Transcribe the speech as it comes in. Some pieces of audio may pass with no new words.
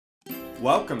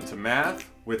Welcome to Math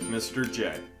with Mr.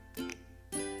 J.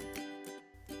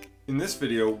 In this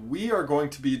video, we are going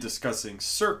to be discussing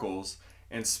circles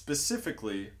and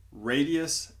specifically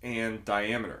radius and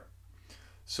diameter.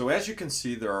 So as you can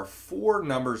see, there are four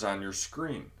numbers on your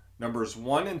screen. Numbers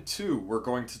 1 and 2, we're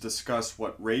going to discuss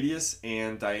what radius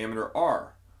and diameter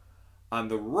are. On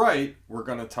the right, we're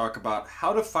going to talk about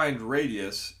how to find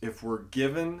radius if we're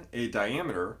given a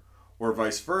diameter, or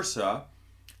vice versa,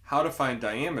 how to find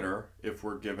diameter if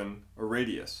we're given a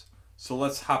radius. So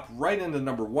let's hop right into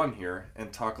number 1 here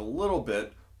and talk a little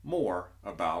bit more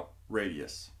about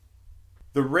radius.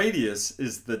 The radius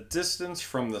is the distance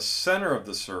from the center of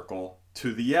the circle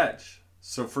to the edge.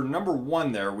 So for number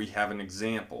 1 there, we have an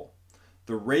example.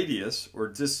 The radius, or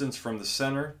distance from the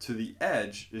center to the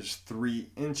edge, is 3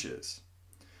 inches.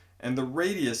 And the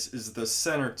radius is the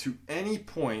center to any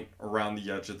point around the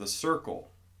edge of the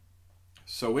circle.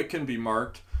 So it can be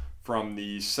marked from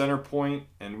the center point,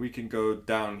 and we can go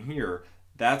down here.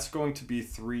 That's going to be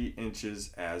 3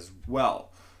 inches as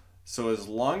well. So as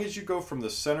long as you go from the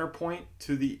center point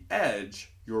to the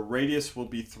edge, your radius will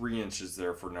be 3 inches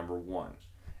there for number 1.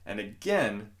 And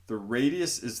again, the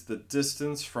radius is the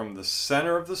distance from the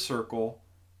center of the circle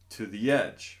to the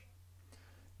edge.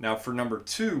 Now for number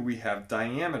 2, we have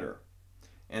diameter.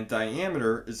 And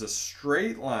diameter is a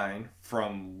straight line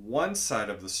from one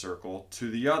side of the circle to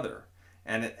the other.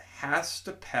 And it has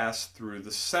to pass through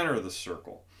the center of the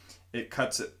circle. It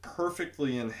cuts it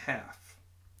perfectly in half.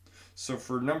 So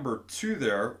for number 2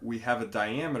 there, we have a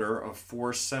diameter of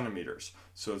 4 centimeters.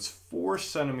 So it's 4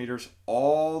 centimeters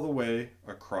all the way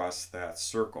across that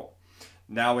circle.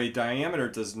 Now a diameter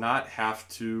does not have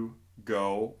to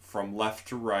go from left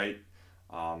to right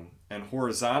and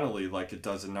horizontally like it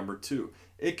does in number 2.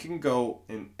 It can go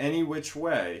in any which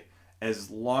way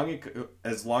as long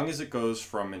as it goes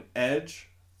from an edge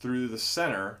through the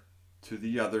center to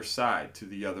the other side, to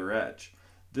the other edge.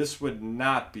 This would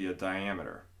not be a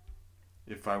diameter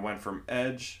if I went from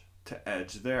edge to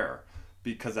edge there,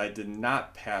 because I did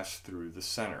not pass through the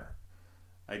center.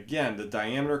 Again, the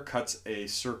diameter cuts a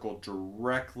circle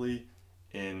directly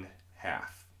in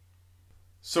half.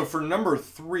 So for number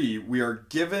 3, we are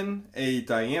given a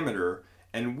diameter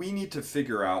and we need to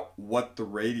figure out what the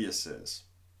radius is.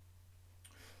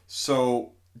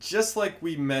 So just like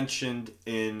we mentioned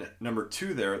in number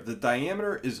 2 there, the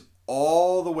diameter is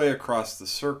all the way across the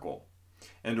circle.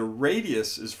 And a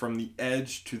radius is from the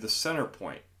edge to the center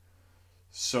point.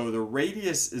 So the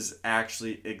radius is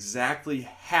actually exactly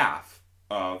half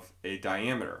of a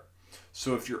diameter.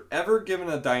 So if you're ever given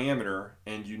a diameter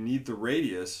and you need the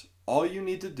radius, all you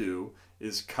need to do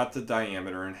is cut the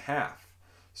diameter in half.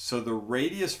 So the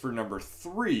radius for number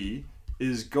 3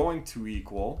 is going to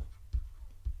equal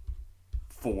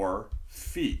 4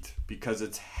 feet because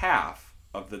it's half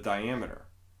of the diameter.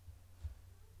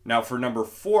 Now for number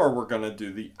 4, we're going to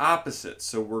do the opposite.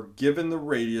 So we're given the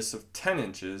radius of 10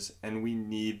 inches and we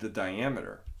need the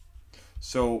diameter.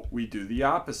 So we do the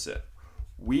opposite.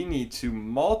 We need to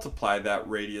multiply that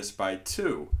radius by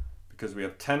 2 because we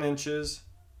have 10 inches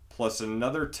plus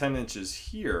another 10 inches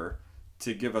here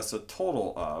to give us a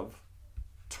total of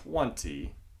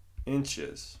 20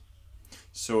 inches.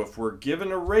 So if we're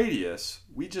given a radius,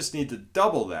 we just need to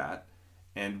double that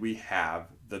and we have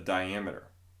the diameter.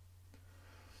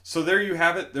 So there you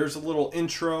have it. There's a little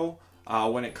intro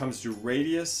when it comes to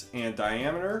radius and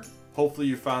diameter. Hopefully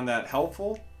you found that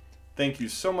helpful. Thank you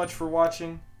so much for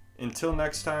watching. Until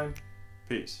next time,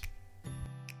 peace.